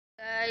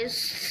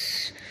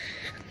guys.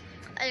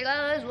 Hey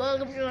guys,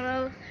 welcome to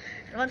another.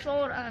 And once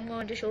more, I'm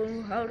going to show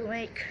you how to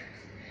make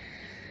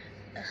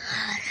a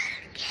horror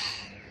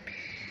game.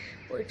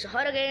 Oh, it's a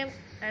horror game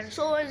and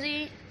so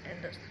easy,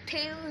 and the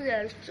things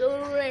are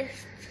so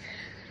nice.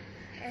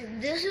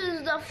 And this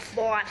is the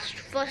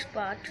first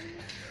part.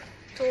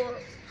 So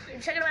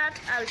in second part,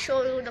 I'll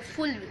show you the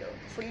full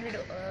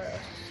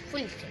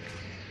thing.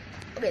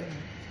 Okay,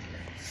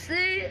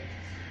 see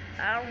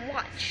and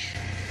watch.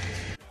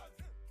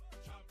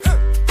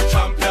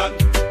 Champion.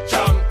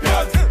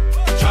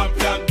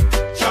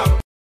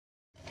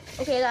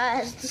 Okay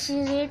guys, this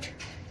is it.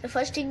 The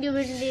first thing you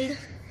will need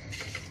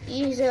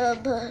is a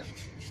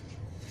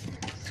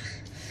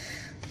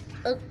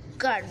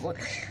cardboard.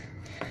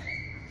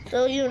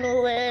 So you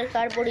know where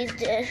cardboard is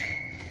there.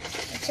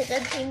 The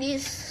second thing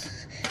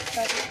is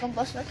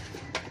composite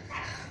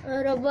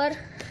rubber.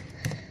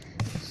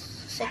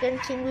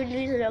 Second thing will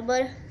use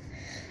rubber,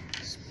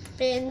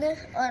 pen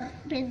or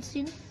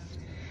pencil.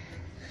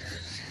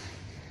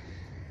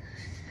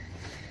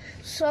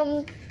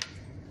 Some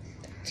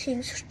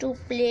things to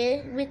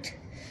play with,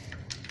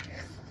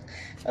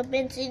 a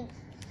pencil,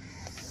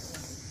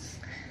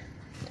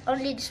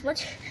 only this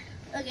much.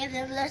 Okay,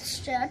 then let's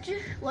start.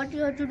 What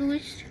you have to do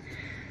is,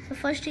 the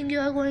first thing you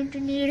are going to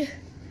need,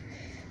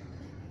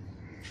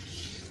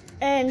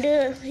 and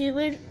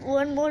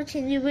one more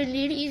thing you will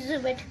need is a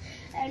bit.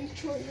 I'll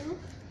show you.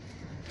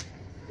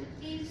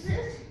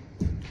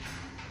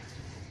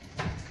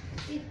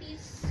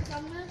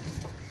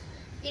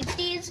 It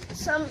is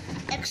some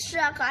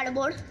extra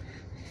cardboard.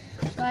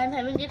 So I am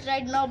having it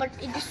right now, but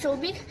it is so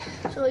big,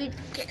 so it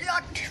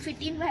cannot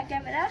fit in my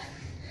camera.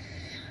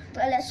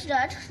 Well, let's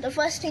start. The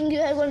first thing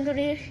you are going to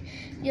need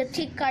your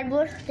thick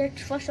cardboard.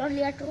 That's first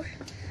only I told.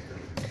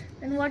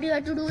 And what you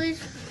have to do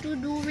is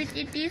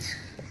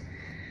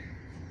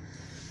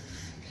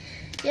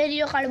here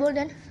your cardboard.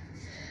 Then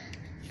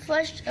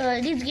first,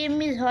 this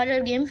game is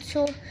horror game.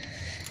 So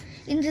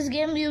in this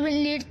game you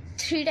will need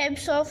 3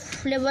 types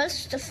of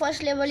levels. The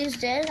first level is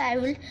there. I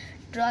will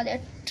draw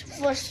that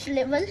first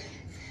level.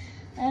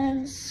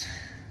 And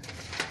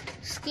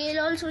scale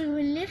also you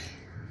will need.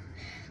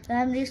 I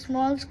have these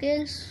small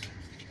scales,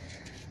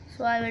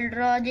 so I will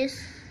draw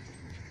this.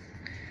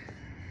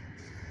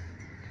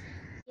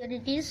 Here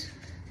it is.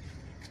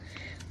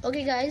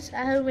 Okay guys,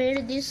 I have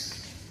made these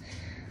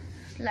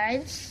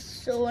lines.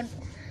 So when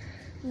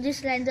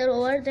these lines are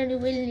over, then you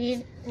will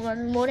need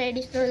one more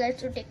additional line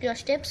to take your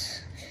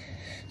steps.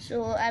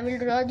 So I will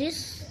draw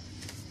this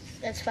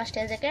as fast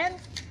as I can.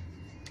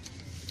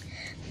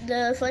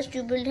 The first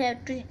you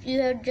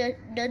have just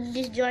done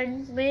this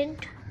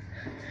joint.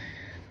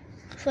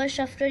 First,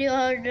 after you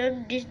have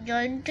done this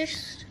joint,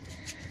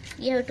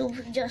 you have to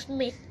just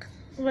make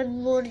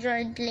one more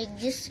joint like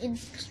this in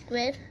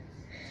square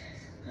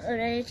or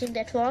anything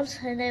that forms,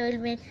 and I will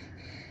make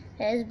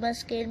as much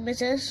scale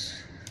measures.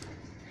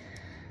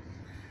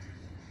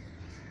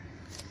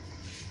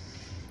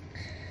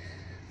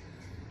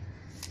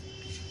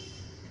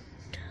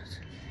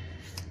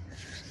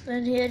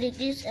 And here it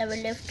is. I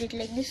will left it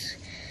like this.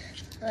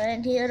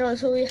 And here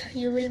also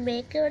you will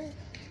make one.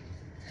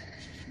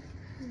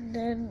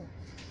 Then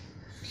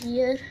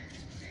here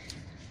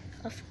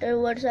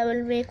afterwards I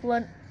will make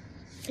one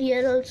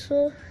here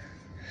also,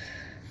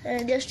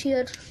 and just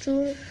here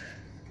too,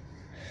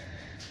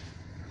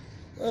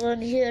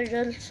 and here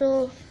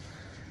also,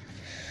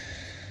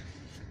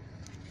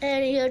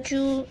 and here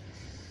too.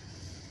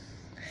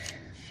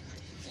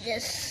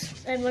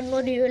 Yes, and one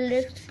more you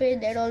will pay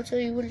that also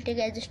you will take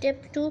as a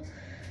step 2.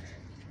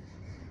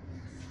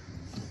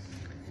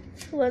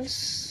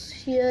 Once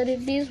here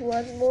it is,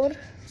 once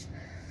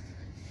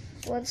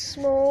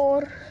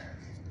more,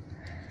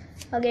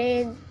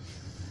 again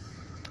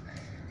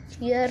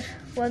here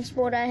once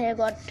more. I have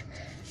got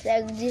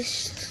like this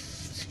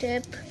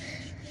step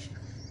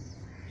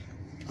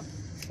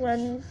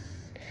 1.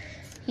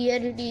 Here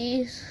it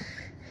is,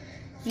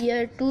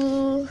 here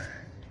 2,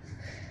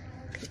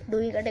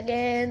 doing it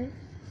again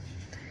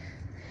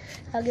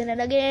and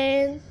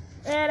again,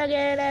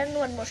 and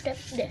one more step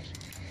there.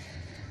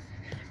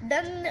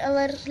 Done.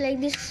 Our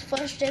like this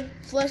first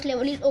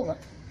level is over.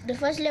 The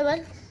first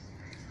level,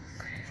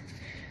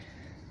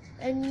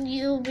 and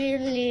you will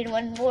need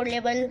one more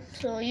level.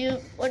 So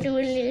what you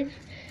will need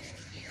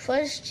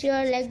first,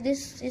 here like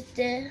this is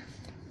there.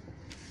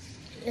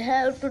 You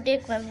have to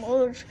take one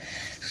more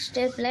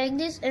step like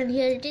this, and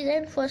here it is,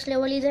 and first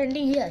level is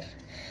ending here.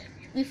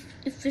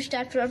 If we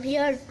start from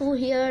here to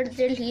here,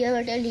 till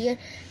here,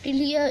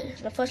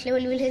 the first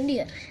level will end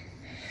here.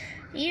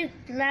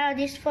 Now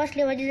this first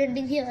level is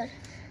ending here.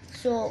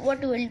 So what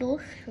we will do,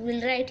 we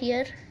will write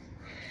here.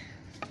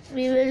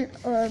 We will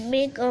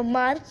make a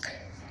mark.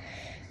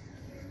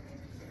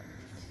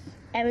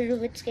 I will do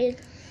with scale.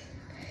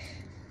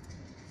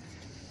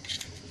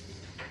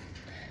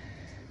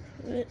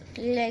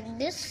 Like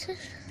this.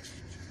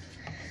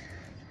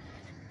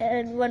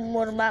 And one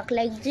more mark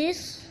like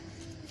this.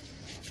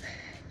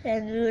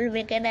 And we will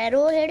make an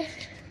arrowhead.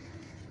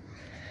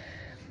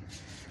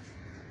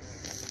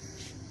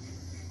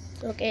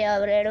 Okay,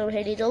 our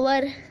arrowhead is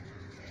over.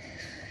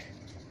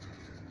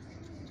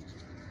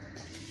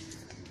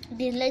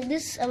 It is like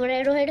this, our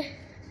arrowhead.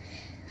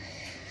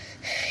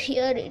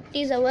 Here it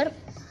is our.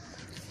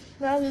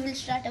 Now we will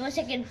start our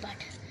second part.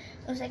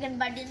 Our second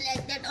part is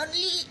like that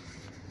only,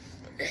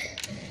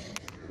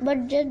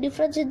 but the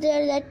difference is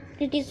there that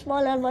it is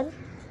smaller one.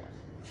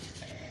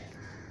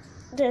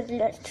 Then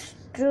let's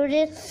do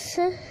this.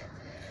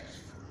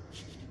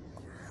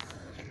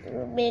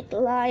 Make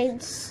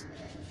lines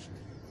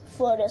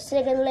for the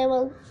second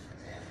level.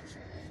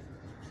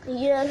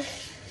 Here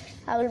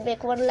I will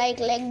make one like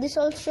this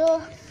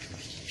also,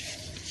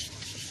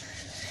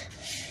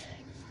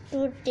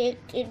 to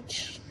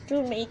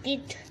make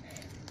it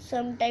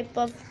some type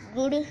of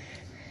good.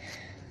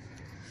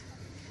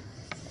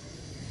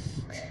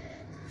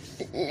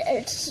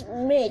 Let's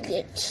make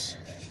it.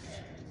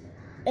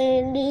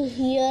 And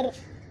here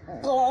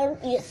gone.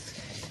 Yes,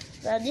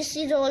 now this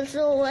is also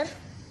over.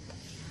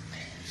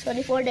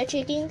 Sorry for the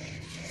checking.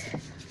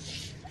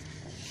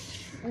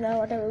 Now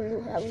what I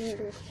will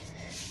do,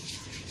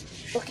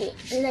 okay,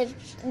 like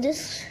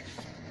this.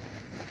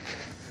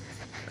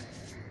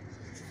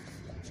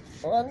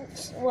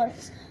 Once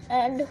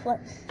and one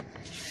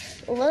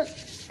over,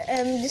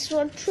 and this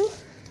one too.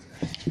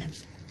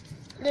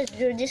 Let's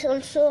do this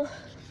also.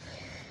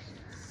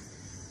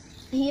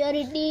 Here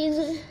it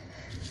is,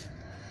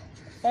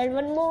 and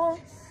one more,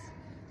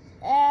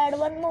 and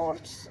one more,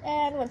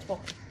 and once more.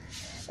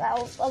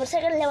 Now our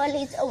second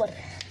level is over.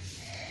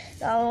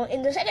 Now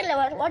in the second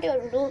level, what you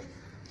have to do,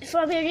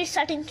 from here is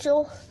starting,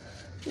 so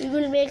we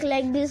will make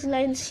like these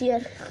lines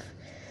here,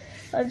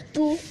 or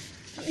two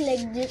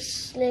like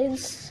this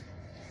lines,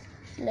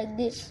 like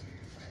this.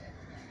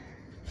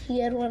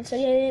 Here once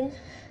again,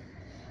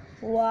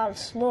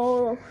 once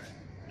more,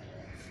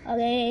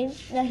 again.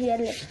 Now here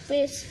let's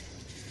space.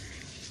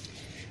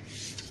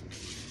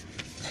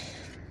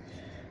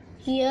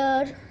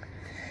 Here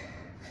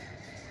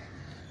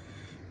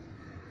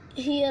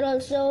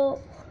also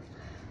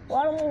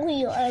one more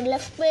here, and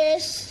left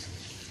space.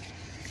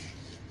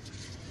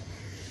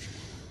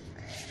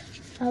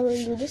 I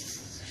will do this.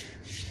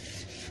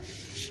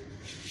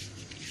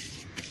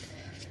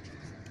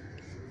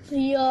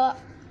 Here,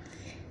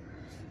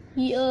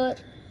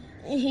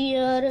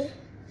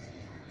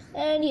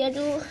 and here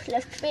too,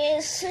 left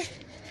space.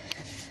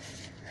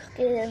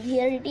 Okay, then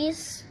here it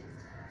is.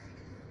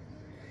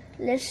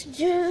 Let's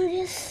do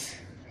this.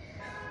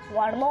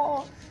 One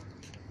more,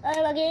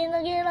 and again,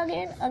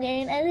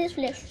 and this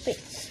left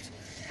space.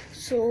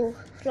 So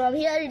from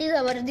here it is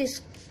our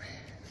this,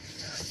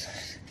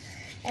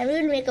 and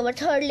we will make our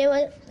third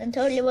level. And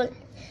third level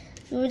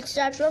we will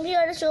start from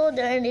here, so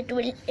then it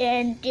will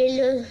end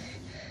till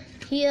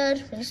here.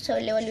 Means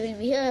third level will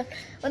be here.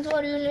 Once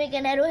more we will make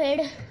an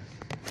arrowhead.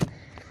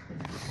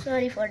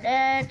 Sorry for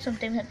that,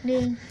 something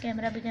happening.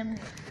 Camera became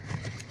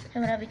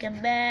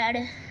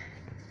bad.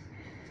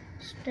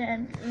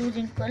 Stand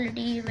losing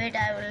quality. Wait,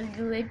 I will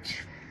do it.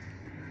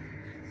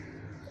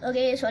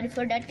 Okay, sorry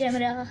for that,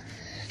 camera.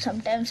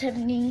 Sometimes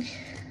happening.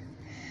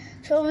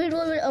 So our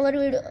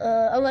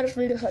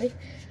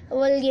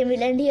game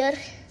will end here.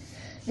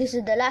 This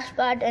is the last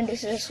part, and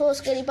this is the so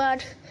scary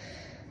part.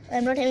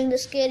 I'm not having the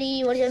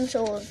scary version,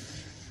 so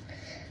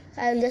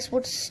I will just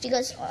put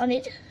stickers on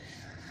it.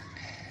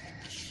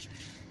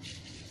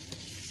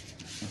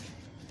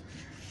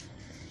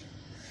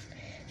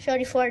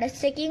 Sorry for the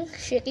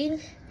shaking.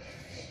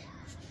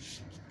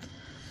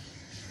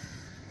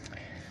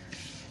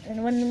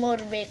 And one more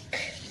make,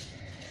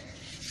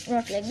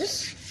 not like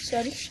this,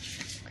 sorry,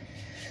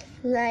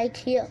 like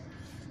here.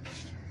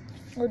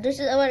 So this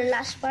is our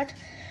last part.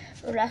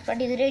 Our last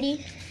part is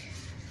ready.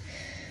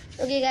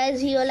 Okay guys,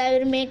 here I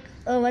will make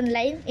one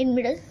line in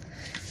middle.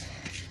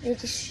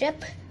 This is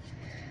step,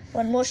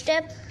 one more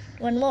step,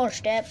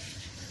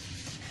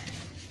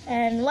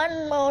 and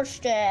one more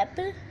step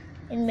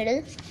in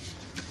middle,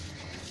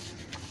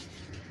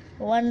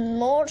 one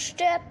more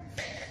step,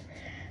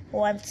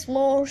 once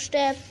more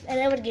step, and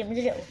our game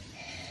is over.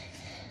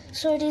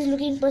 So it is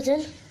looking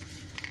puzzle,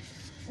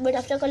 but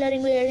after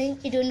coloring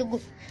it will look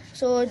good.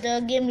 So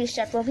the game will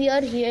start from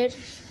here.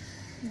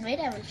 Wait,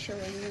 I will show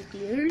you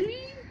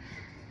clearly.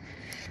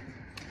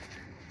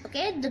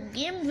 Okay, the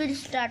game will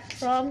start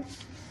from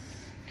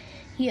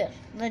here.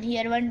 Then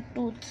here 1,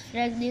 2,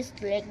 like this,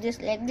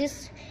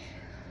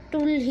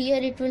 till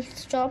here it will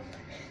stop.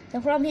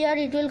 Then from here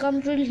it will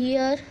come till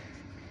here,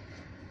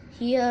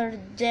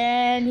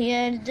 then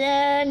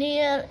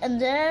here, and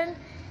then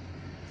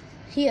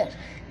here.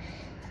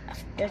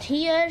 After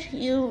here,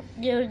 your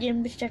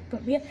game will start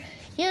from here.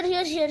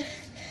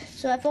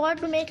 So I forgot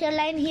to make a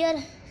line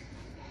here,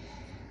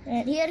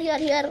 and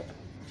here.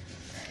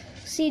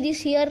 See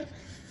this here.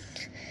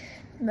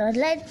 Now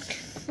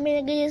let's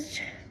make this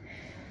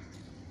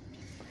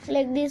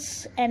like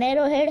this, an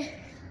arrowhead.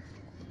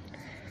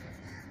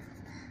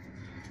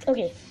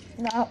 Okay,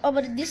 now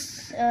our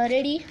this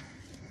ready.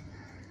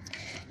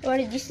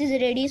 This is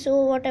ready.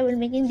 So what I will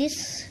make in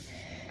this,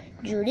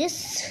 do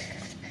this,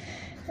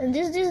 and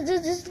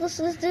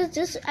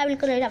this I will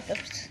color it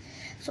afterwards.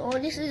 So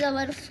this was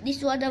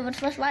our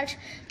first part.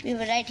 We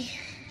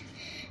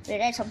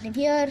write something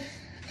here.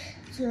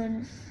 So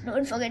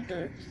don't forget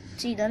to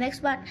see the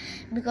next part,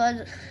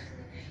 because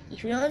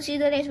if you don't see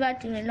the next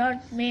part, you will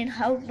not know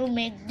how to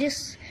make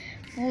this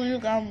full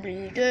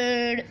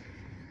completed.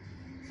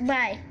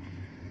 Bye.